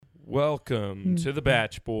Welcome to the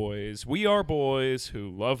Batch Boys. We are boys who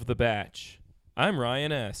love the Batch. I'm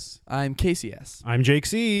Ryan S. I'm Casey S. I'm Jake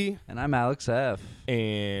C. And I'm Alex F.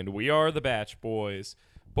 And we are the Batch Boys.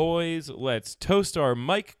 Boys, let's toast our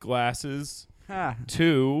mic glasses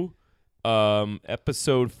to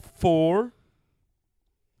episode 4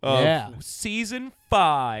 of season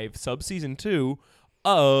 5, sub-season 2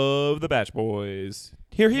 of the Batch Boys.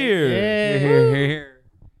 Hear, hear. Hear, hear, hear.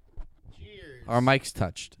 Our mics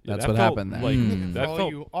touched. Yeah, That's that what felt happened there. like- For all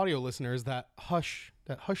you audio listeners, that hushed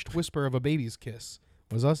whisper of a baby's kiss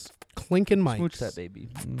was us clinking mics. Smooch that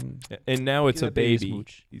baby. And now it's Give a that baby baby.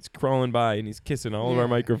 smooch. He's crawling by and he's kissing all of our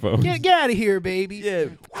microphones. Get out of here, baby. Yeah.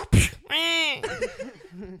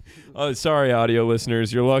 Oh, sorry, audio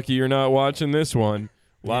listeners. You're lucky you're not watching this one.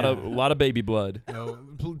 A lot of baby blood. No,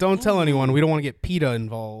 don't tell anyone. We don't want to get PETA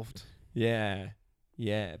involved. Yeah.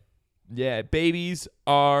 Babies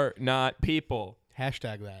are not people.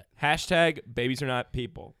 Hashtag that. Hashtag babies are not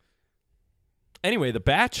people. Anyway, the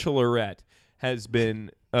Bachelorette has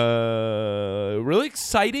been really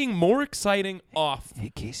exciting, more exciting off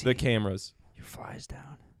Casey, the cameras. your fly's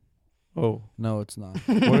down. Oh, No, it's not.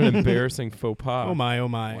 what an embarrassing faux pas. Oh my.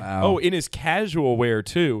 Wow. Oh, in his casual wear,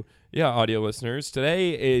 too. Yeah, audio listeners.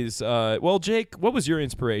 Today is, Jake, what was your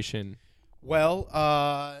inspiration Well,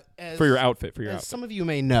 for your outfit? as some of you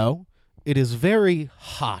may know, it is very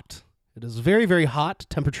hot. It is very, very hot,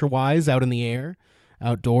 temperature-wise, out in the air,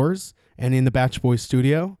 outdoors, and in the Batch Boys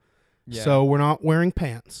studio. Yeah. So we're not wearing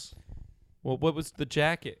pants. Well, what was the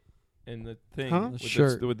jacket and the thing? Huh? With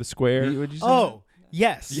Shirt. with the square? What'd you say? Oh,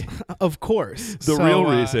 yes, of course. The real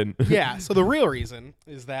reason. Yeah, so the real reason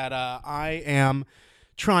is that I am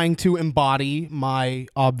trying to embody my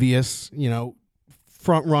obvious,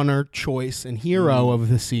 front runner choice and hero of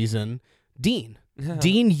the season, Dean.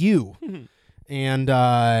 Dean Yu. And,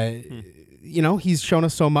 he's shown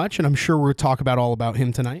us so much, and I'm sure we'll talk all about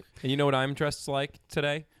him tonight. And you know what I'm dressed like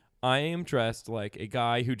today? I am dressed like a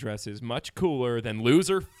guy who dresses much cooler than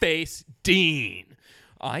loser face Dean.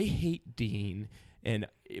 I hate Dean, and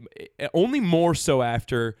only more so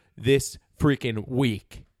after this freaking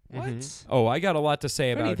week. What? Oh, I got a lot to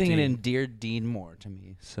say If about anything, Dean. it endeared Dean more to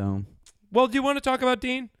me. So Well, do you want to talk about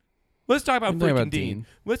Dean? Let's talk about Let's talk freaking about Dean. Dean.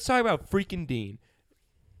 Let's talk about freaking Dean.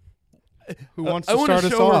 Who wants I to wanna start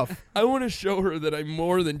us show her- off? I want to show her that I'm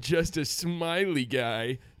more than just a smiley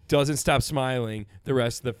guy. Doesn't stop smiling the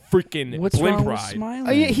rest of the freaking what's blimp wrong with ride.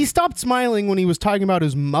 smiling? Yeah, he stopped smiling when he was talking about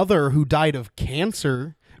his mother who died of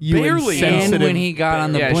cancer. You Barely. and insensitive- when he got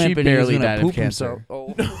on the Yeah, blimp she and he was barely gonna died of poop cancer. himself.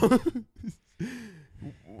 Oh.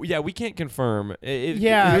 Yeah, we can't confirm. It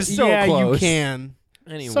was so you close. can.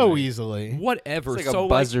 Anyway, So easily. whatever. It's like so a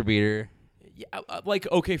buzzer beater.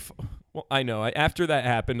 okay. Well, I know. After that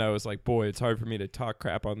happened, I was like, boy, it's hard for me to talk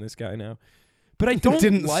crap on this guy now. But I don't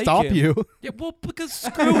didn't like stop him. you. Yeah, well, because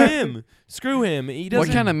screw him. Screw him. He doesn't.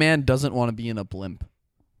 What kind of man doesn't want to be in a blimp?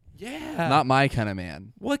 Yeah. Not my kind of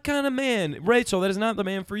man. What kind of man, Rachel? That is not the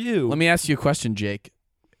man for you. Let me ask you a question, Jake.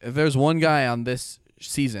 If there's one guy on this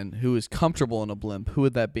season who is comfortable in a blimp, who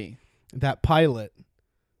would that be? That pilot.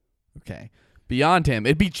 Okay. Beyond him,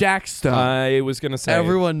 it'd be Jack Stone. I was gonna say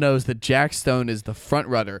Everyone knows that Jack Stone is the front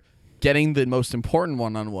runner, getting the most important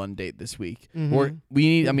one-on-one date this week. Mhm. Or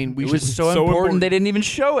we It should. was so so important important. they didn't even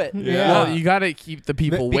show it. Yeah. Well, you got to keep the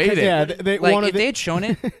people Because, waiting. Yeah, they Like one if of the- they had shown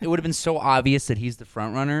it, it would have been so obvious that he's the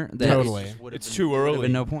front runner. That Totally. it just would've It's been- too would've early.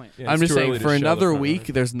 been no point. Yeah, I'm it's just too saying, early to for show the another front week,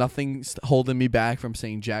 runner. there's nothing holding me back from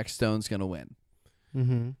saying Jack Stone's going to win.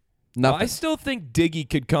 Mhm. Well, Nothing. I still think Diggy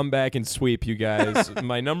could come back and sweep you guys.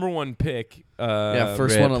 My number one pick. Yeah,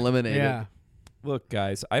 first Rip. one eliminated. Yeah. Look,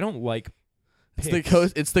 guys, I don't like. It's picks.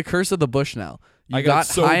 it's the curse of the bush now. You I got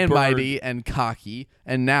so high and burned. mighty and cocky,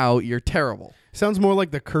 and now you're terrible. Sounds more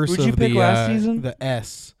like the curse Who'd of you pick the last season? the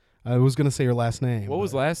S. I was gonna say your last name. What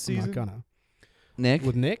was but last I'm season? not gonna. Nick,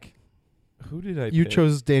 With Nick, Who did I? you pick?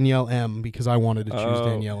 chose Danielle M because I wanted to choose Oh.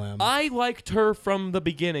 Danielle M. I liked her from the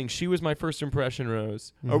beginning. She was my first impression,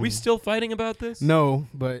 Rose. Are we Mhm. still fighting about this? No,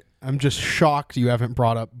 but I'm just shocked you haven't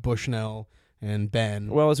brought up Bushnell and Ben.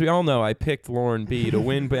 Well, as we all know, I picked Lauren B to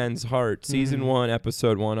win Ben's heart, season Mhm. 1,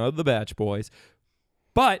 episode 1 of The Batch Boys.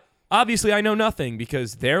 But obviously, I know nothing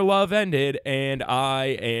because their love ended and I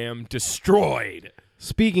am destroyed.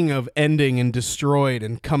 Speaking of ending and destroyed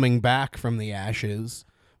and coming back from the ashes,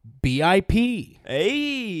 BIP.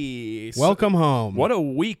 Hey, Welcome home. What a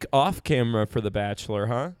week off camera for The Bachelor,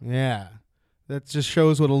 huh? Yeah. That just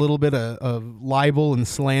shows what a little bit of libel and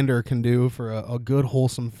slander can do for a good,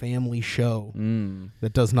 wholesome family show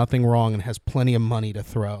that does nothing wrong and has plenty of money to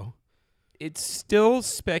throw. It's still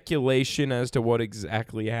speculation as to what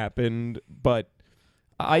exactly happened, but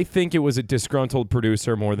I think it was a disgruntled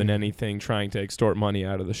producer more than anything trying to extort money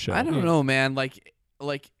out of the show. I don't know, man. Like,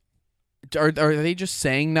 are they just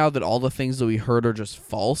saying now that all the things that we heard are just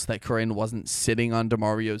false? That Corinne wasn't sitting on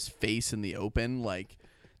DeMario's face in the open? Like,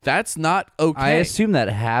 that's not okay. I assume that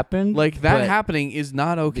happened. Like, that but happening is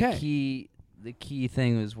not okay. The key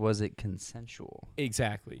thing was it consensual?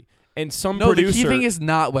 Exactly. And some No, producer... the key thing is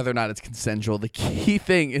not whether or not it's consensual. The key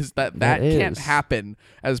thing is that can't is. happen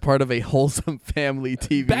as part of a wholesome family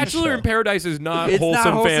TV Bachelor show. in Paradise is not It's not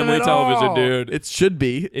wholesome wholesome family at television, all. dude. It should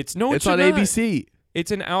be. It's It's on on ABC.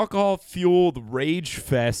 It's an alcohol-fueled rage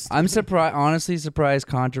fest. I'm surprised. Honestly, surprised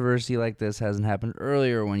controversy like this hasn't happened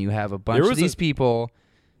earlier. When you have a bunch of these people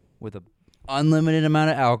with an unlimited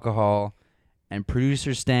amount of alcohol, and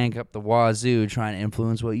producers stank up the wazoo trying to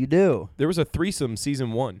influence what you do. There was a threesome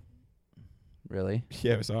season 1. Really?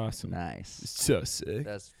 Yeah, it was awesome. Nice. So sick.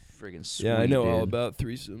 That's friggin' sweet. Yeah, I know all dude. about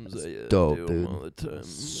threesomes. That's I dope, do dude. them all the time.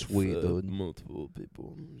 Sweet, with, dude. Multiple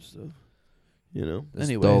people and stuff. You know? That's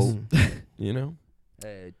Anyways. dope. You know?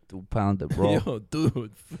 Hey, 2 pound of roll. Yo,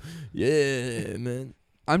 dude. Yeah, man.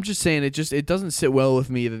 I'm just saying it doesn't sit well with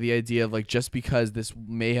me that the idea of like just because this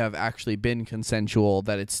may have actually been consensual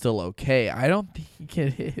that it's still okay. I don't think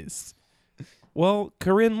it is. Well,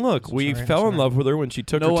 Corinne, look, we Sorry, fell in sorry. love with her when she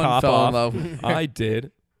took No her one top fell off. in love. I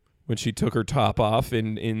did. When she took her top off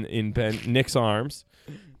in Nick's arms.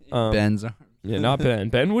 Ben's. Yeah, not Ben.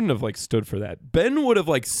 Ben wouldn't have stood for that. Ben would have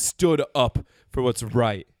stood up for what's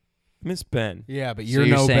right. Miss Ben. Yeah, but So you're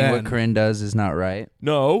you're no saying Ben. what Corinne does is not right?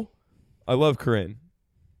 No. I love Corinne.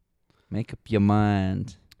 Make up your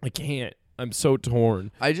mind. I can't. I'm so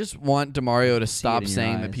torn. I just want DeMario to it stop in your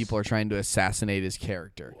saying that eyes. people are trying to assassinate his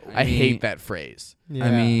character. I I mean- hate that phrase. Yeah.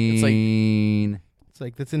 I mean, it's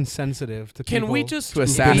like that's insensitive to Can people. we just To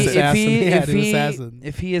assassinate.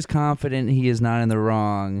 if he is confident he is not in the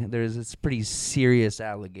wrong, it's pretty serious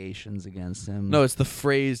allegations against him. No, it's the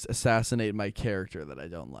phrase "assassinate my character" that I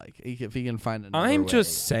don't like. If he can find another I'm way.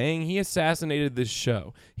 just saying he assassinated this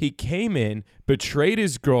show. He came in, betrayed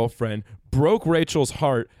his girlfriend, broke Rachel's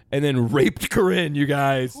heart, and then raped Corinne, you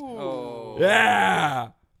guys. Oh. Yeah.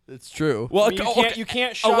 It's true. Well, I mean, you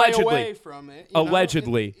can't shy allegedly. away from it. you know?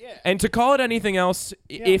 Allegedly. Yeah. And to call it anything else,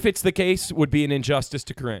 Yeah. if it's the case, would be an injustice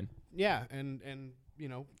to Corinne. Yeah, and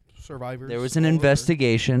survivors. There was an all over.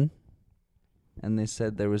 investigation, and they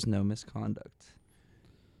said there was no misconduct.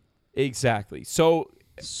 Exactly. So,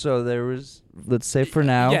 So there was, let's say for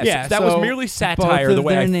now, yes, Yeah, that was so merely both satire of the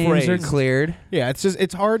way their I names phrased. are cleared. Yeah,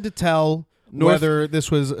 it's hard to tell North- whether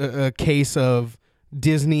this was a case of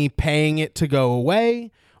Disney paying it to go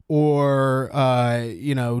away or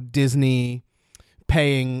Disney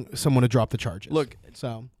paying someone to drop the charges. Look,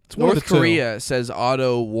 so it's one of North the two. Korea says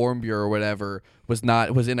Otto Warmbier or whatever was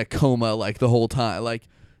in a coma the whole time. Like,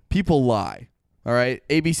 people lie. All right,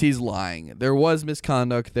 ABC's lying. There was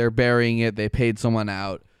misconduct. They're burying it. They paid someone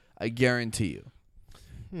out. I guarantee you.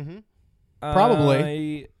 Mm-hmm.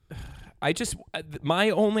 Probably. I just my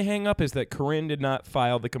only hang up is that Corinne did not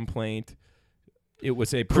file the complaint. It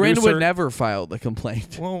was a Corinne producer. would never file the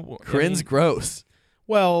complaint. Well, I Corinne's mean, gross.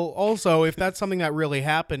 Well, also, if that's something that really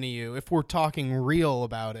happened to you, if we're talking real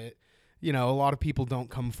about it, a lot of people don't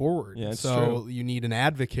come forward. Yeah, it's so you need an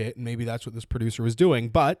advocate, and maybe that's what this producer was doing.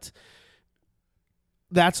 But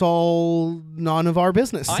that's all none of our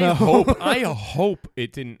business. I so. hope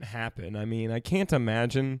it didn't happen. I mean, I can't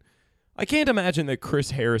imagine that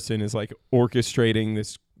Chris Harrison is orchestrating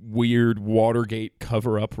this weird Watergate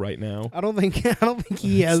cover up right now. I don't think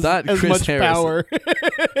he has It's not as Chris much Harrison. power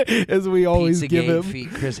as we always give Pizzagate him. feet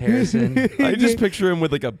Chris Harrison. I just picture him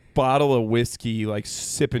with a bottle of whiskey,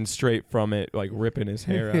 sipping straight from it, ripping his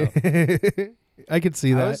hair out. I could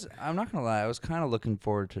see that. I'm not gonna lie, I was kind of looking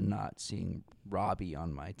forward to not seeing Robbie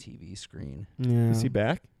on my TV screen. Yeah. Is he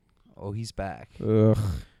back? Oh, he's back. Ugh.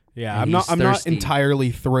 Yeah, And I'm he's not thirsty.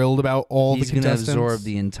 entirely thrilled about all He's the gonna contestants. absorb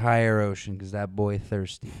the entire ocean because that boy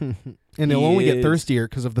thirsty. and he'll He only get is. thirstier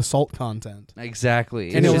because of the salt content. Exactly.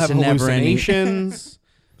 And It's he'll just have a never-ending- hallucinations.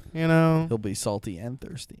 He'll be salty and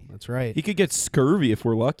thirsty. That's right. He could get scurvy if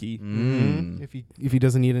we're lucky. Mm. If he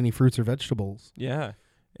doesn't eat any fruits or vegetables. Yeah.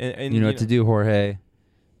 And You know what to do, Jorge.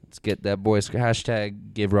 Let's get that boy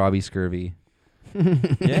hashtag give Robbie scurvy.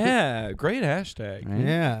 Yeah, great hashtag. Right?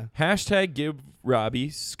 Yeah. Hashtag give Robbie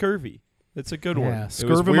scurvy. That's a good one. Yeah, It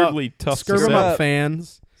was scurv him up. weirdly tough to Scurv him say. up,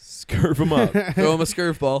 fans. Scurv him up. Throw him a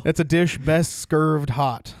scurf ball. That's a dish best scurved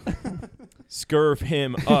hot. Scurv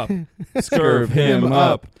him up. Scurv him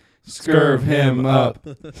up. Scurv him up.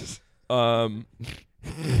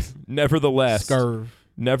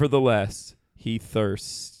 Nevertheless, he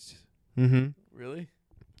thirsts. Mm-hmm. Really?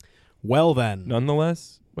 Well then.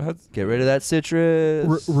 Nonetheless, Get rid of that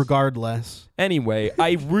citrus. Regardless. Anyway,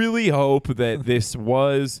 I really hope that this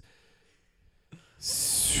was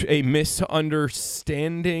a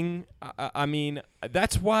misunderstanding. I mean,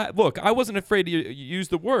 that's why. Look, I wasn't afraid to use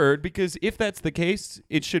the word because if that's the case,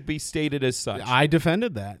 it should be stated as such. I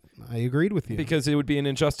defended that. I agreed with you. Because it would be an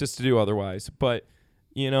injustice to do otherwise. But,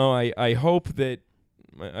 I hope that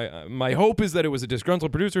my hope is that it was a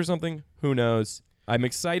disgruntled producer or something. Who knows? I'm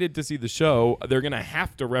excited to see the show. They're going to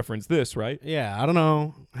have to reference this, right? Yeah, I don't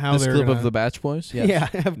know how this they're clip gonna... of the Bach Boys? Yes.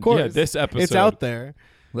 Yeah, of course. Yeah, this episode. It's out there.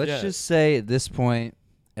 Let's just say at this point,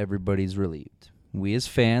 everybody's relieved. We as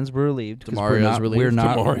fans were relieved. Demario's relieved.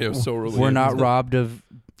 Demario's so relieved. We're not robbed of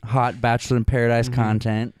hot Bachelor in Paradise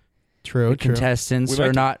content. True. Contestants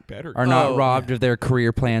are not robbed of their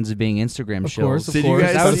career plans of being Instagram Of shows. course, of Did you course.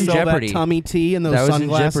 guys That was in Sell jeopardy. That tummy tea and those That was in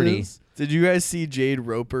sunglasses. jeopardy. Did you guys see Jade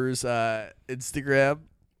Roper's Instagram?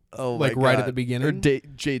 Oh, Like my right God. at the beginning? Or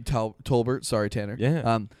Jade Tolbert. Sorry, Tanner.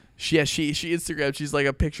 Yeah. She Instagram. She's like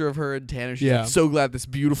a picture of her and Tanner. She's Yeah. like, so glad this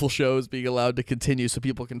beautiful show is being allowed to continue so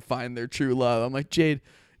people can find their true love. I'm like, Jade,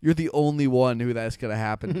 you're the only one who that's gonna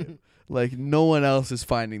happen to. Like, no one else is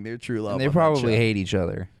finding their true love. And they on that probably show. hate each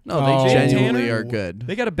other. No, Oh. they genuinely Tanner? are good.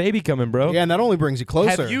 They got a baby coming, bro. Yeah, and that only brings you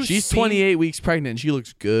closer. Have you She's seen- 28 weeks pregnant. She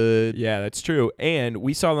looks good. Yeah, that's true. And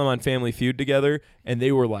we saw them on Family Feud together, and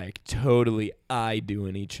they were like totally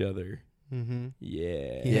eye-doing each other. Mm-hmm.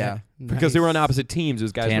 Yeah. Because they were on opposite teams.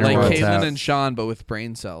 Those guys Tanner were Like What's Caitlyn up? and Sean, but with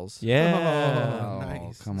brain cells. Yeah. Oh,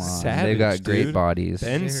 nice. Come on. Savage, They've got great dude. bodies.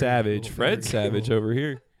 Ben Very Savage, cool, Fred very Savage cool. over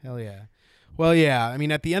here. Hell yeah. Well, yeah. I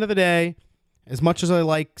mean, at the end of the day, as much as I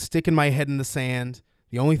like sticking my head in the sand,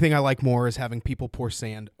 the only thing I like more is having people pour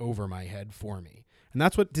sand over my head for me. And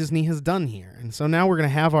that's what Disney has done here. And so now we're going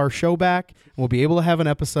to have our show back, and we'll be able to have an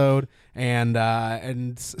episode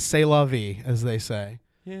and say la vie, as they say.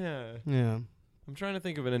 Yeah. Yeah. I'm trying to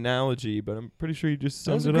think of an analogy, but I'm pretty sure you just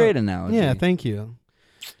That was summed a it great up. analogy. Yeah, thank you.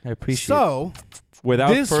 I appreciate So,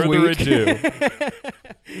 Without this further week- ado,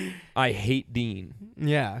 I hate Dean.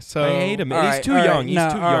 yeah. So I hate him. All And right, he's too all right. young. He's No,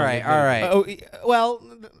 too young. all right. Oh, well,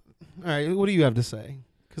 all right. What do you have to say?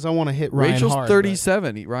 Because I want to hit Ryan Rachel's hard,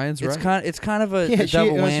 37. Ryan's It's right. it's kind of a Yeah,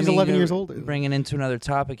 double whammy. she's 11 to years older. Bringing into another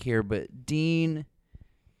topic here, but Dean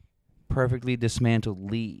perfectly dismantled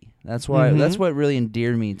Lee. That's why. Mhm. That's what really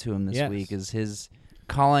endeared me to him this Yes. week is his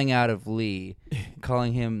calling out of Lee,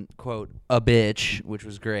 calling him quote a bitch, which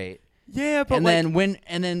was great. Yeah, but And like,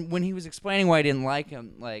 then when he was explaining why he didn't like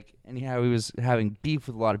him, like, and how he was having beef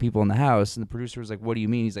with a lot of people in the house, and the producer was like, "What do you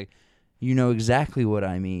mean?" He's like, "You know exactly what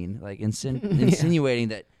I mean," like insinuating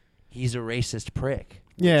that he's a racist prick.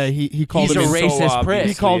 Yeah, he called He's him a so racist obvious prick.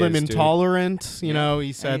 He called he him is, dude. intolerant. You know,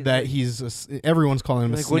 he said that everyone's calling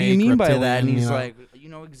him a Like, snake. what do you mean by that? reptilian, And he's you know? like, "You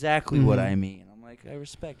know exactly what Mhm. I mean." I'm like, "I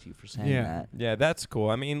respect you for saying Yeah. that." Yeah, that's cool.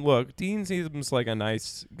 I mean, look, Dean seems like a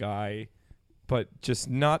nice guy, but just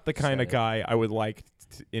not the kind of Say it. guy I would like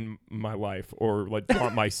in my life or like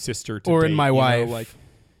want my sister to Or date, in my you know, wife. like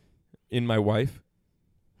in my wife.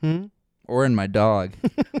 Hmm? Or in my dog.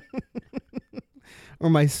 Or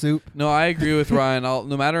my soup. No, I agree with Ryan.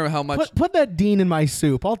 No matter how much. Put that Dean in my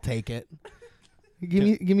soup. I'll take it.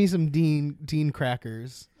 Give me some Dean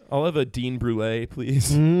crackers. I'll have a Dean Brulee,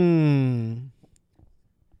 please. Mmm.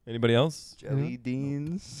 Anybody else? Jelly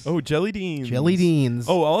Deans. Oh, jelly Deans. Jelly Deans.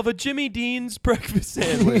 Oh, I'll have a Jimmy Dean's breakfast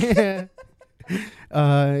sandwich.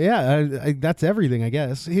 That's everything, I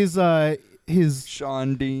guess. His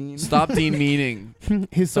Sean Dean. Stop Dean meaning.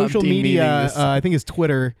 his Stop social demeaning media, this. I think his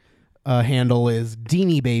Twitter handle is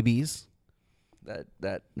Deanie Babies,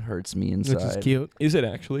 That hurts me inside. which is cute. Is it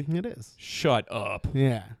actually? It is. Shut up.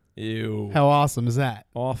 Yeah. Ew. How awesome is that?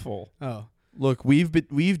 Awful. Oh. Look, we've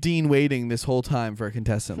Dean waiting this whole time for a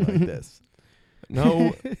contestant like this.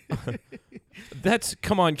 No.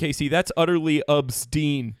 Come on, Casey. That's utterly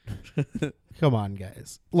obscene. Come on,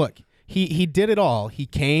 guys. Look, he did it all. He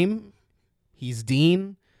came. He's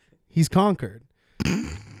Dean. He's conquered.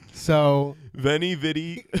 So Veni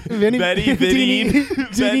Vidi. Veni- Veni Dini- Vidin.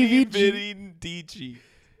 Dini Veni Vici. Vidin Dici.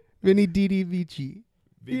 Vinny Didi Vici.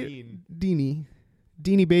 Vidin.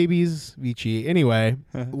 Deanie Babies Vici. Anyway,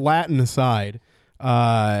 Latin aside,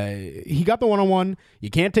 he got the one-on-one. You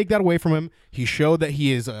can't take that away from him. He showed that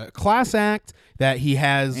he is a class act, that he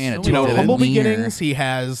has And a humble wiener. beginnings. He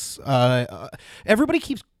has everybody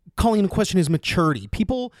keeps calling into question his maturity.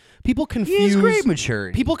 People He confuse has great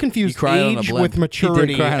maturity. People confuse He cried on a age blimp. with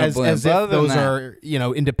maturity He did cry on a as blimp. if Other than those that- are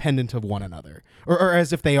independent of one another, or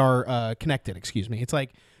as if they are connected. Excuse me. It's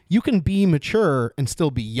like you can be mature and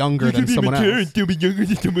still be younger than someone else.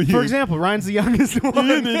 For example, Ryan's the youngest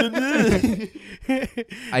one.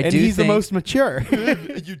 And he's the most mature.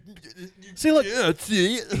 See, look,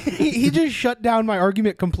 he just shut down my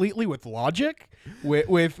argument completely with logic.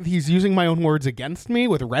 With he's using my own words against me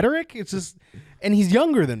with rhetoric. It's just, and he's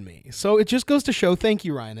younger than me, so it just goes to show. Thank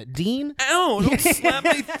you, Ryan. That Dean, don't slap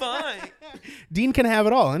my thigh. Dean can have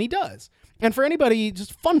it all, and he does. And for anybody,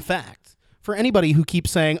 just fun fact. For anybody who keeps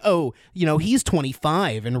saying, "Oh, he's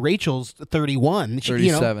 25 and Rachel's 31,"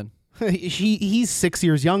 37. He's 6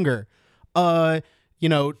 years younger. Tongue,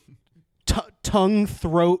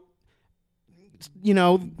 throat.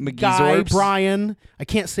 Guy, Brian. I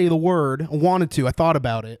can't say the word. I wanted to. I thought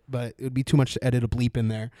about it, but it would be too much to edit a bleep in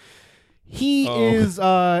there. He is.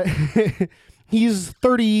 He's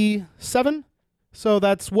 37. So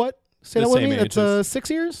that's what. Say The that with same me. It's ages. 6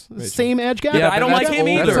 years. Rachel. Same age gap. Yeah, I don't like him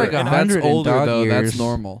older. either. That's like 100 That's older dog though. years. That's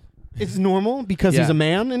normal. It's normal because he's a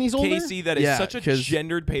man and he's older. Casey, that is Yeah, such a 'cause-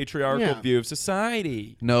 gendered patriarchal Yeah. view of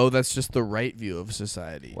society. No, that's just the right view of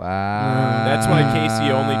society. Wow. That's why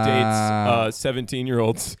Casey only dates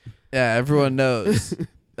 17-year-olds. Yeah, everyone knows.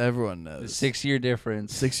 Everyone knows. 6-year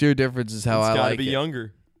difference. 6-year difference is how It's I gotta like be it.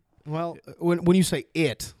 younger. Well, when you say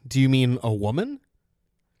it, do you mean a woman?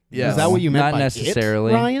 Yes. Is that what you meant Not by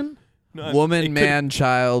necessarily. it, Ryan? No, Woman, it could- man,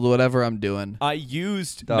 child, whatever I'm doing. I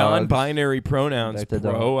used Dogs. non-binary pronouns, Back to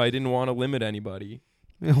bro. I didn't want to limit anybody.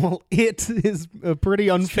 Well, it is a pretty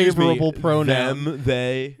Excuse me, unfavorable pronoun. Them,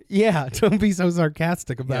 they. Yeah, don't be so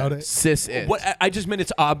sarcastic about it. Cis it. What I just meant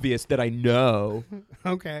it's obvious that I know.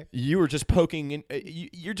 Okay. You were just poking in.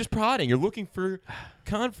 You're just prodding. You're looking for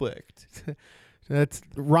conflict. That's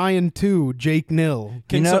Ryan 2, Jake nil.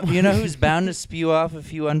 You know who's bound to spew off a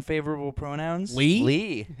few unfavorable pronouns? Lee?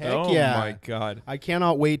 Lee. Heck oh yeah. my God. I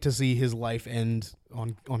cannot wait to see his life end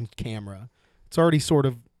on camera. It's already sort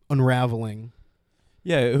of unraveling.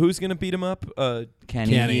 Yeah, who's gonna beat him up?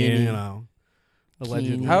 Kenny, Kenny.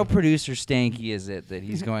 allegedly. How producer stanky is it that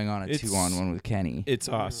he's going on a It's- 2-on-1 with Kenny? It's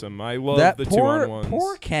awesome. I love That the poor 2-on-1s.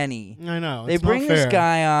 poor Kenny. I know. They it's bring not this fair.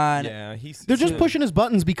 guy on, Yeah, he's. They're just pushing his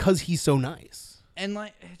buttons because he's so nice. and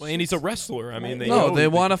like, Well, and he's a wrestler. I mean, they No, know they that-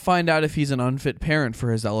 want to find out if he's an unfit parent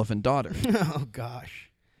for his elephant daughter. Oh gosh.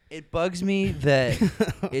 it bugs me that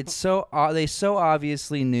it's so they so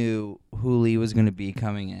obviously knew who Lee was going to be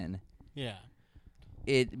coming in. Yeah.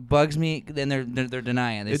 It bugs me. Then they're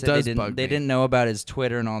denying. They It said does they bug me. didn't know about his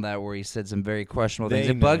Twitter and all that, where he said some very questionable They things.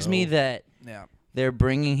 It bugs know. me that Yeah. they're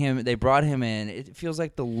bringing him. They brought him in. It feels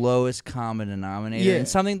like the lowest common denominator, Yeah. and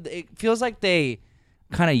something. It feels like they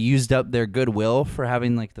kind of used up their goodwill for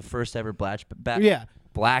having like the first ever black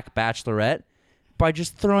Bachelorette by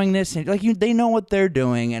just throwing this in. Like they know what they're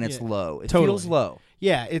doing, and it's Yeah. low. It Totally. feels low.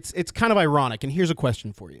 Yeah, it's kind of ironic. And here's a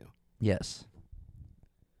question for you. Yes.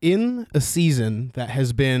 In a season that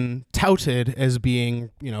has been touted as being,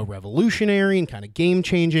 revolutionary and kind of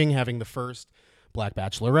game-changing, having the first Black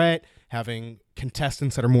Bachelorette, having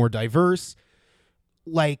contestants that are more diverse,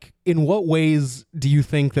 like, in what ways do you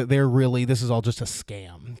think that this is all just a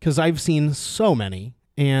scam? Because I've seen so many,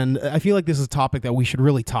 and I feel like this is a topic that we should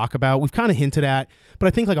really talk about. We've kind of hinted at, but I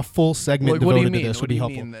think like a full segment What do you devoted mean? to this What would do be you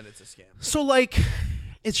helpful. mean that it's a scam? So, like,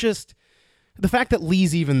 it's just the fact that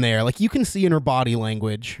Lee's even there. Like, you can see in her body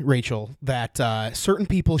language, Rachel, that certain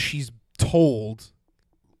people she's told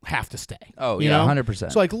have to stay. Oh, you yeah, know?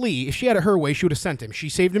 100%. So, like, Lee, if she had it her way, she would have sent him. She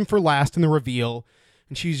saved him for last in the reveal,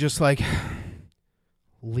 and she's just like,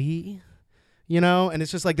 Lee? And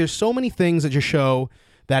it's just like there's so many things that just show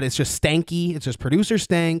that it's just stanky. It's just producer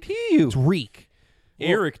stank. It's reek.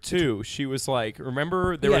 Eric too. She was like,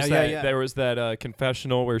 remember there was that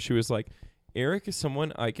confessional where she was like, Eric is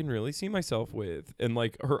someone I can really see myself with, and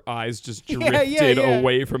like her eyes just drifted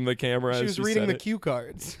away from the camera. She as was she reading said the it. cue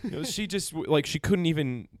cards. She just like she couldn't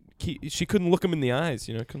even she couldn't look him in the eyes.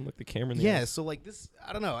 Couldn't look the camera in the eyes. So like this,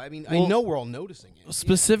 I don't know. I mean, I Well, know we're all noticing it.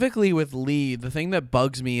 Specifically with Lee, the thing that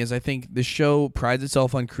bugs me is I think the show prides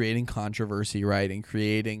itself on creating controversy, right, and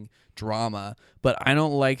creating drama, but I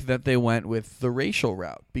don't like that they went with the racial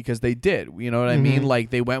route because they did. You know what I mean?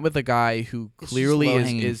 Like they went with a guy who It's clearly just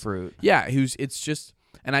low-hanging is fruit. Yeah, it's just,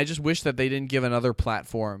 and I just wish that they didn't give another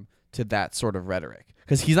platform to that sort of rhetoric.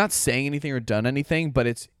 Because he's not saying anything or done anything,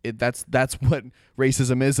 but that's what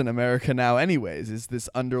racism is in America now anyways, is this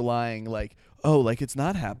underlying like, oh, like it's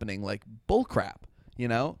not happening, like bullcrap,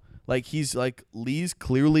 Like he's like, Lee's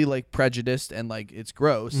clearly like prejudiced and like it's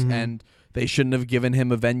gross and they shouldn't have given him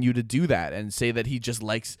a venue to do that and say that he just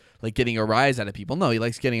likes like getting a rise out of people. No, he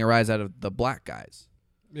likes getting a rise out of the black guys.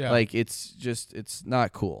 Yeah. Like it's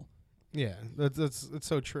not cool. Yeah, that's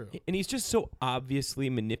so true. And he's just so obviously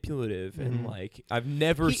manipulative, and like I've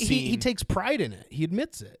never seen. He takes pride in it. He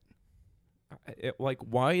admits it. Like,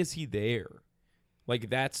 why is he there? Like,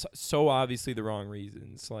 that's so obviously the wrong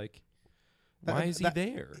reasons. Like, why is he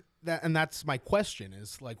there? And that's my question: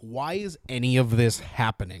 is like, why is any of this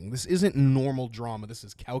happening? This isn't normal drama. This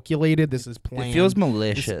is calculated. This is planned. It feels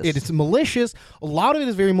malicious. It's malicious. A lot of it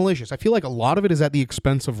is very malicious. I feel like a lot of it is at the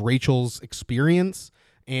expense of Rachel's experience.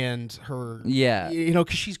 And her, because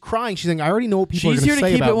she's crying. She's saying, "I already know what people are going to say about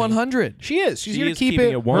me." She's here to keep it 100. She is. She's here to keep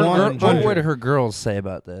keeping it 100. What would her girls say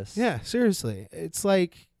about this? Yeah, seriously. It's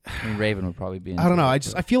like, I mean, Raven would probably be. I don't know. I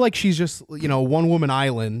feel like she's just one woman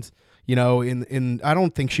island. In I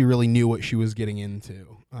don't think she really knew what she was getting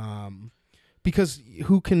into. Because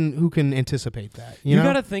who can anticipate that? You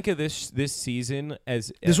got to think of this season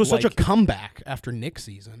as this was such a comeback after Nick's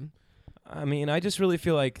season. I mean, I just really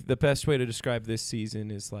feel like the best way to describe this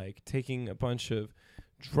season is like taking a bunch of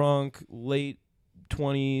drunk, late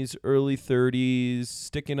 20s, early 30s,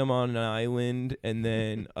 sticking them on an island, and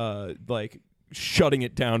then like shutting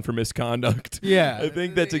it down for misconduct. Yeah. I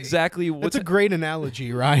think that's exactly what's... That's a great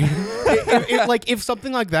analogy, Ryan. If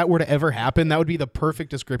something like that were to ever happen, that would be the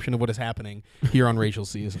perfect description of what is happening here on Rachel's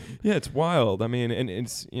season. Yeah, it's wild. I mean, and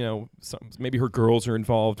it's, maybe her girls are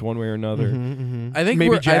involved one way or another. I think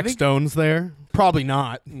maybe Jack Stone's there. Probably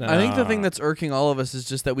not. Nah. I think the thing that's irking all of us is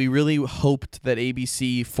just that we really hoped that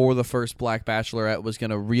ABC for the first Black Bachelorette was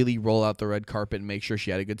going to really roll out the red carpet and make sure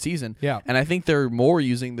she had a good season. Yeah. And I think they're more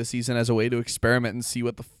using the season as a way to experiment and see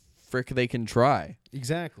what the frick they can try.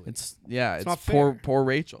 Exactly. It's not poor fair. poor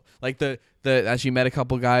Rachel. Like the as she met a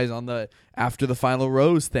couple guys on the after the final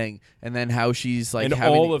rose thing, and then how she's like, and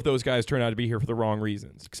all of those guys turn out to be here for the wrong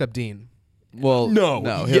reasons. Except Dean. Well,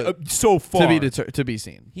 no, so far to be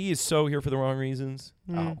seen. He is so here for the wrong reasons.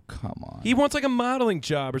 Oh, come on. He wants like a modeling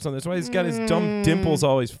job or something. That's why he's got his dumb dimples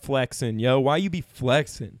always flexing. Yo, why you be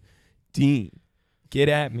flexing? Dean, get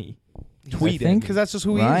at me. Tweet it. Because that's just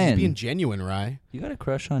who he is. He's being genuine, Rye. You got a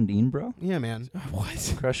crush on Dean, bro? Yeah, man.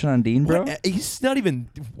 What? Crushing on Dean, bro? He's not even...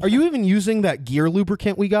 Are you even using that gear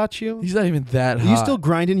lubricant we got you? He's not even that hot. Are you still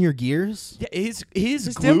grinding your gears? Yeah, his His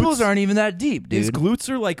glutes, dimples aren't even that deep, dude. His glutes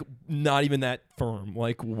are like not even that firm.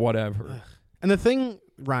 Like whatever. And the thing,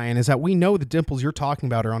 Ryan, is that we know the dimples you're talking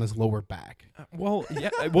about are on his lower back. Well,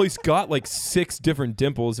 yeah. Well, he's got like 6 different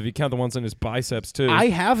dimples if you count the ones on his biceps too. I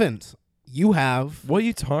haven't. You have. What are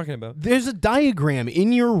you talking about? There's a diagram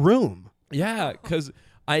in your room. Yeah, because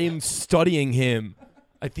I am studying him.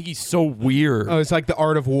 I think he's so weird. Oh, it's like the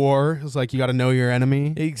art of war. It's like you got to know your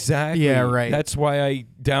enemy. Exactly. Yeah, right. That's why I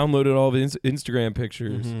downloaded all of his Instagram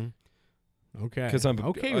pictures. Mm-hmm. Okay. Because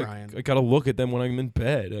Ryan. I got to look at them when I'm in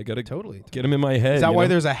bed. I got to totally get them in my head. Is that why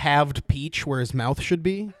there's a halved peach where his mouth should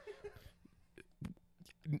be?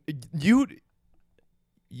 You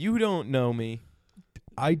don't know me.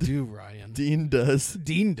 I do, Ryan. Dean does.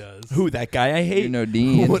 Dean does. Who, that guy I hate? You know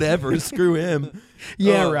Dean. Whatever, screw him.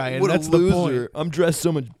 Yeah, Ryan. What That's a the loser. point. I'm dressed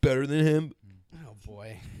so much better than him. Oh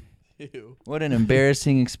boy. Ew. What an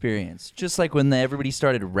embarrassing experience. Just like when everybody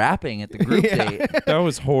started rapping at the group date. That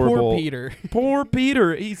was horrible. Poor Peter. Poor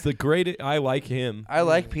Peter. He's the greatest. I like him. I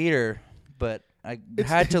like Peter, but I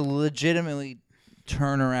had to legitimately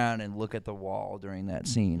turn around and look at the wall during that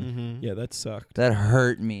scene. Mm-hmm. Yeah, that sucked. That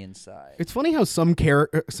hurt me inside. It's funny how some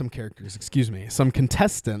characters, some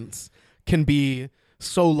contestants can be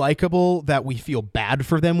so likable that we feel bad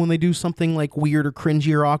for them when they do something like weird or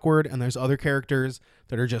cringy or awkward, and there's other characters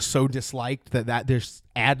that are just so disliked that there's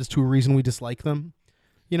adds to a reason we dislike them.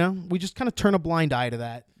 You know, we just kind of turn a blind eye to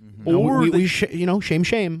that. Mm-hmm. Or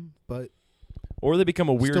shame, but or they become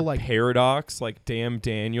a weird Still like paradox, like Damn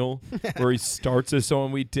Daniel, where he starts as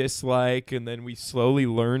someone we dislike, and then we slowly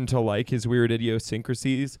learn to like his weird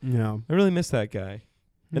idiosyncrasies. yeah, I really miss that guy.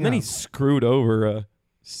 And then he screwed over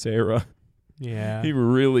Sarah. Yeah. He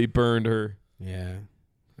really burned her. Yeah.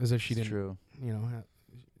 As if she It's didn't, true.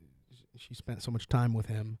 She spent so much time with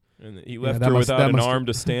him. And he left that her must- without that an must- arm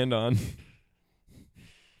to stand on.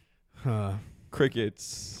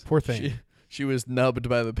 Crickets. Poor thing. She was nubbed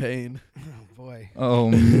by the pain. Oh, boy. Oh,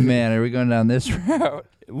 man. Are we going down this route?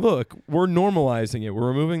 Look, we're normalizing it. We're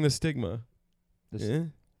removing the stigma. This- Yeah.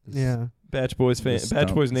 Yeah. Batch Boys fan. the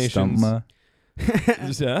Batch Boys Nation. stumma.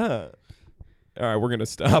 All right, we're gonna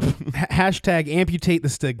stop. Hashtag amputate the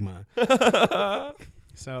stigma.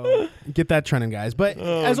 So get that trending, guys. But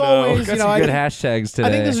as no. always, Got you know, some I good think, hashtags today.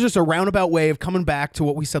 I think this is just a roundabout way of coming back to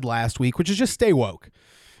what we said last week, which is just stay woke.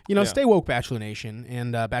 You know, Yeah. stay woke, Bachelor Nation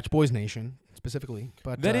and Batch Boys Nation specifically.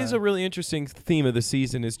 But That is a really interesting theme of the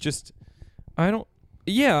season. Is just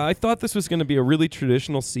I thought this was going to be a really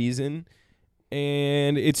traditional season,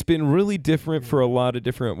 and it's been really different for a lot of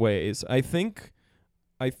different ways. I think,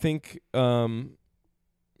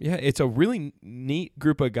 it's a really neat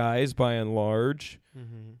group of guys by and large,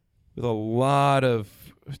 with a lot of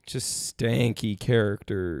just stanky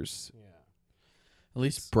characters. Yeah. At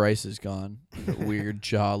least Bryce is gone. That weird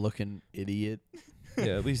jaw-looking idiot.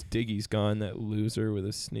 Yeah, at least Diggy's gone, that loser with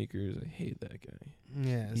his sneakers. I hate that guy.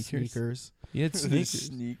 Yeah, sneakers. He had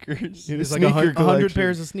Sneakers. It's like 100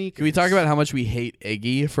 pairs of sneakers. Can we talk about how much we hate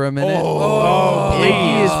Iggy for a minute?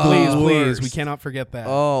 Please. We cannot forget that.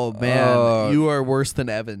 Oh, man. You are worse than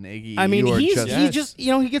Evan, Iggy. I mean,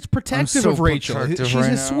 he gets protective of Rachel. She's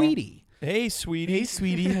his sweetie. Hey, sweetie. Hey,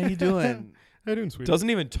 sweetie. How you doing? How you doing, sweetie? Doesn't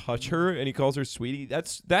even touch her, and he calls her sweetie.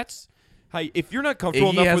 That's how. If you're not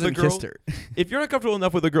comfortable Iggy enough with a hasn't girl, kissed her. if you're not comfortable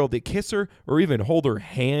enough with a girl to kiss her or even hold her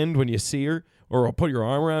hand when you see her, or put your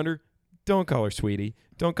arm around her, don't call her sweetie.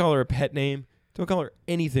 Don't call her a pet name. Don't call her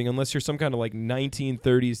anything unless you're some kind of like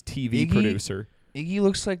 1930s TV producer. Iggy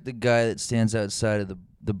looks like the guy that stands outside of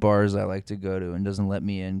the bars I like to go to and doesn't let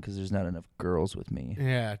me in because there's not enough girls with me.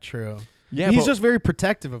 Yeah, true. Yeah, he's just very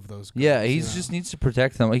protective of those girls. Yeah, he just needs to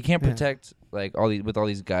protect them. He can't protect like all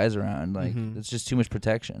these guys around. Like it's just too much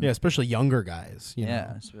protection. Yeah, especially younger guys. You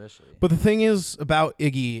know? Especially. But the thing is about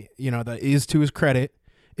Iggy, that is to his credit,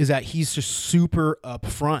 is that he's just super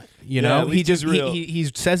upfront. You know, he just he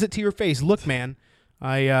says it to your face. Look, man,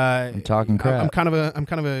 I'm talking crap. I'm kind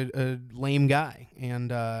of a lame guy,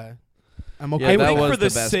 and I'm okay. I with think it. for the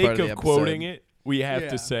best sake part of of the quoting it, we have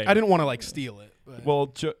to say. I didn't want to steal it. But.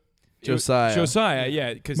 Well, Josiah,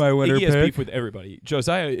 yeah, because he has beef with everybody.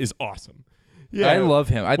 Josiah is awesome. Yeah, I love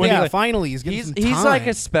him. I think finally he's getting some time. He's like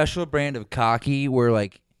a special brand of cocky where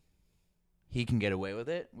he can get away with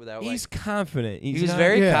it without. He's confident. He was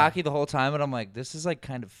very cocky the whole time, and I'm like, this is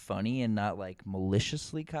kind of funny and not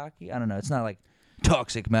maliciously cocky. I don't know. It's not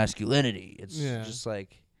toxic masculinity. It's just I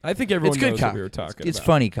think everyone good knows cocky. what we were talking about. It's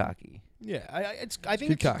funny cocky. Yeah, I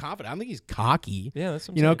think it's confident. I don't think he's cocky. Yeah, that's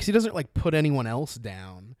what because he doesn't put anyone else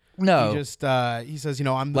down. No, he just he says,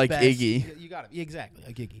 I'm the best. Iggy. You got it exactly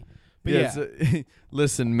like Iggy. But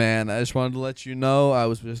listen, man, I just wanted to let you know I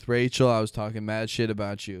was with Rachel. I was talking mad shit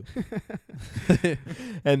about you.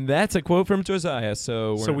 And that's a quote from Josiah.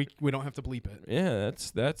 So we don't have to bleep it. Yeah,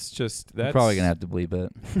 that's we're probably gonna have to bleep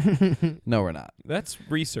it. No, we're not. That's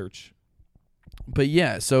research. But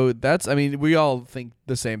yeah, so we all think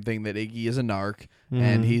the same thing, that Iggy is a narc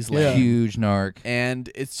and he's huge narc. And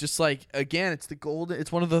it's just again,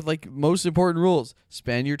 it's one of the most important rules.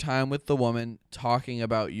 Spend your time with the woman talking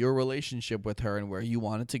about your relationship with her and where you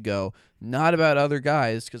want it to go, not about other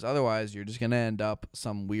guys, because otherwise you're just going to end up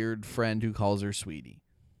some weird friend who calls her sweetie.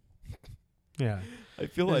 Yeah. I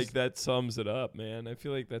feel like that sums it up, man. I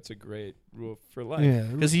feel like that's a great rule for life. Yeah.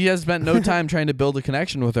 Because he has spent no time trying to build a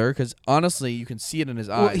connection with her, because honestly, you can see it in his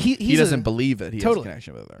eyes. He doesn't believe that he has a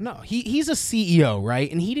connection with her. No, he's a CEO,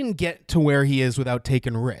 right? And he didn't get to where he is without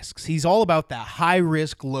taking risks. He's all about that high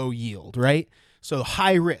risk, low yield, right? So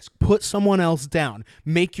high risk, put someone else down,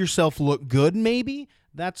 make yourself look good, maybe.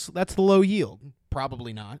 That's the low yield.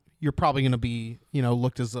 Probably not. You're probably going to be,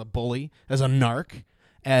 looked as a bully, as a narc,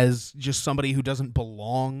 as just somebody who doesn't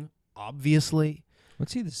belong, obviously.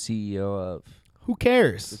 What's he the CEO of? Who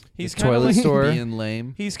cares? He's kind of store. Being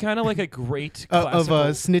lame. He's kind of like a great of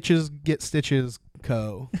Snitches Get Stitches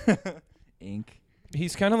Co. Inc.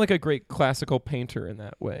 He's kind of like a great classical painter in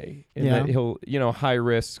that way. In that he'll, high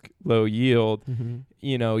risk, low yield. Mm-hmm.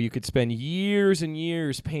 You could spend years and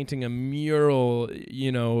years painting a mural,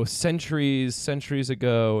 centuries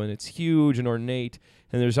ago, and it's huge and ornate.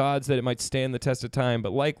 And there's odds that it might stand the test of time,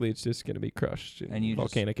 but likely it's just going to be crushed in and you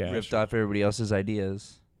volcanic just ash. ripped off everybody else's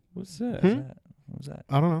ideas. What's that? What was that?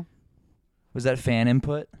 I don't know. Was that fan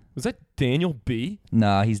input? Was that Daniel B?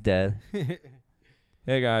 Nah, he's dead.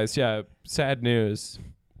 Hey guys, sad news.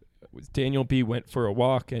 Daniel B went for a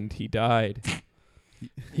walk and he died.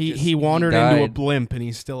 He wandered into a blimp and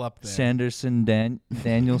he's still up there. Sanderson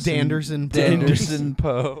Danielson. Danderson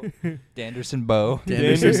Poe. Danderson Bow.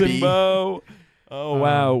 Danderson Bow. Oh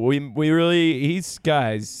wow, we really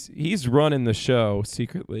he's running the show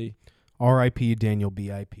secretly. R.I.P. Daniel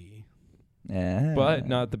B.I.P. Yeah, but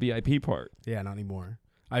not the BIP part. Yeah, not anymore.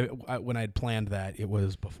 I when I had planned that, it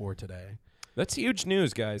was before today. That's huge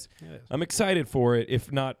news, guys. I'm excited for it,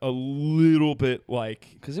 if not a little bit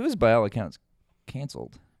because it was by all accounts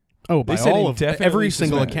canceled. Oh, by all of every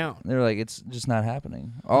single account. They're like, it's just not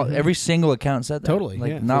happening. Every single account said that. Totally,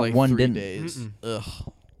 not one didn't. Days.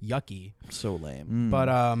 Ugh. Yucky. So lame. But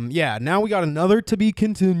now we got another to be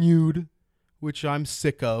continued which I'm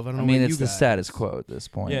sick of. I don't know. I mean, about it's you the guys. status quo at this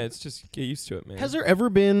point. Yeah, it's just get used to it, man. Has there ever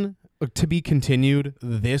been to be continued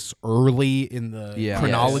this early in the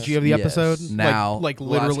chronology Yes. of the Yes. episode? Now, like the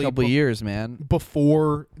literally last couple years, man.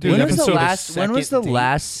 before Dude, When the was the episode of last? When was the second date?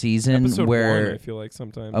 last season Episode where 1, I feel like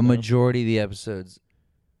sometimes a majority of the episodes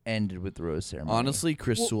ended with the rose ceremony? Honestly,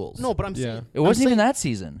 Chris Sewell's. No, but I'm Yeah. saying it wasn't I'm even saying that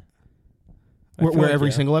season. I feel where like, every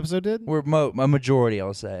yeah. single episode did. Where a majority,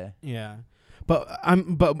 I'll say. Yeah, but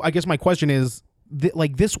I guess my question is,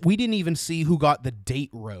 like this, we didn't even see who got the date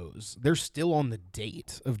rose. They're still on the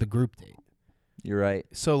date of the group date. You're right.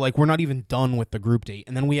 So like we're not even done with the group date,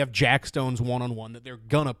 and then we have Jack Stone's one-on-one that they're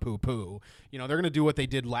gonna poo-poo. You know, they're gonna do what they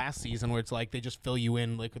did last season, where it's like they just fill you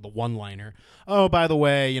in like with a one-liner. Oh, by the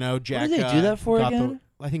way, you know, Jack. did they do that for got again?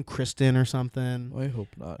 I think Kristen or something. I hope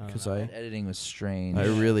not, because know. That editing was strange. I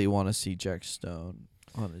really want to see Jack Stone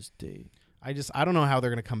on his date. I don't know how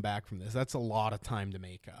they're gonna come back from this. That's a lot of time to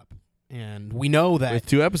make up, and we know that. With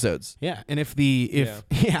 2 episodes. Yeah, and if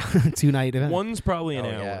 2-night event. One's probably an Oh,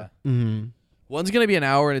 hour. yeah. Mm-hmm. One's going to be an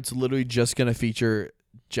hour, and it's literally just going to feature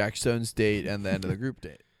Jack Stone's date and then the group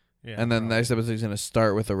date. Yeah, And then the next episode is going to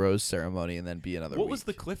start with a rose ceremony and then be another What week. was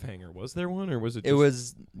the cliffhanger? Was there one, or was it? It Just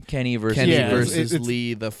was Kenny versus Kenny Yeah, versus it's-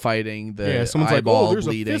 Lee, the fighting, the someone's like, eyeball oh, there's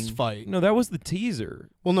bleeding. a fist fight. No, that was the teaser.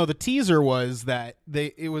 Well, no, the teaser was that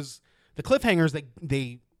it was the cliffhangers that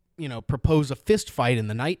they propose a fist fight in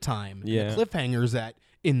the nighttime. Yeah. And the cliffhangers that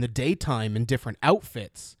in the daytime in different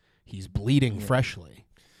outfits he's bleeding freshly.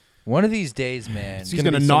 One of these days, man. He's gonna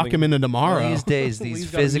gonna be knock something- him into One tomorrow. of these days, Lee's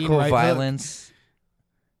these got a mean physical right hook. violence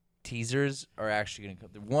teasers are actually going to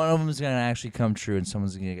come. One of them is going to actually come true, and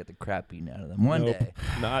someone's going to get the crap beaten out of them one Nope. day.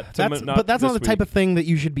 Not. But that's not this the type week. of thing that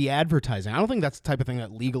you should be advertising. I don't think that's the type of thing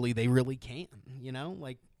that legally they really can.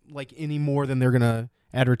 Like any more than they're gonna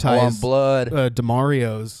I advertise want blood.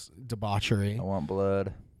 DeMario's debauchery. I want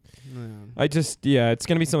blood. It's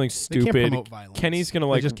gonna be something They can't stupid. promote violence. Kenny's gonna They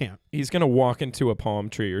like just can't. he's gonna walk into a palm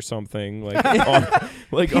tree or something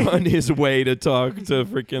like on his way to talk to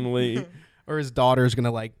freaking Lee. Or his daughter's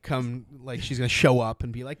gonna like come, like she's gonna show up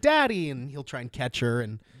and be like, "Daddy," and he'll try and catch her,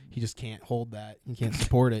 and he just can't hold that. He can't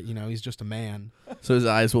support it. He's just a man. So his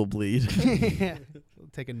eyes will bleed. He'll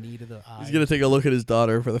take a knee to the eye He's going to take a look at his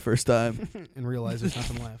daughter for the first time. and realize there's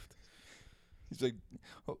nothing left. He's like,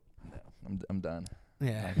 oh, no, I'm done.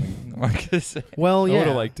 Yeah. I'm not gonna say. Well, I yeah. would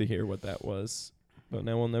have liked to hear what that was, but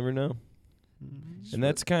now we'll never know. And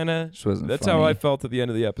that's kind of Just wasn't that's funny. how I felt at the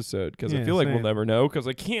end of the episode, because I Yeah, feel like we'll same. never know, because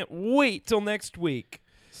I can't wait till next week.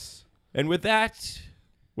 And with that,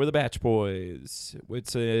 we're the Bach Boys.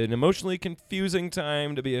 It's an emotionally confusing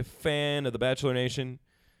time to be a fan of the Bachelor Nation,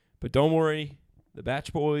 but don't worry, the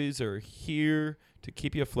Bach Boys are here to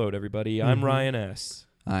keep you afloat, everybody. I'm Mhm. Ryan S.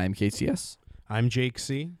 I'm KCS. I'm Jake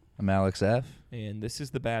C. I'm Alex F. And this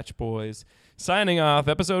is the Bach Boys signing off.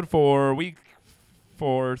 Episode 4, week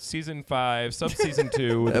 4, season 5, sub-season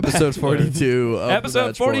 2. with the Episode Bachelor. 42 of Episode the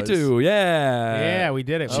Bach 42, Boys. yeah. we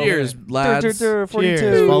did it. Cheers, lads. Cheers.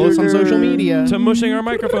 Follow us on social media. To mushing our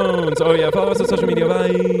microphones. Oh, yeah, follow us on social media.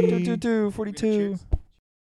 Bye. 42. Cheers.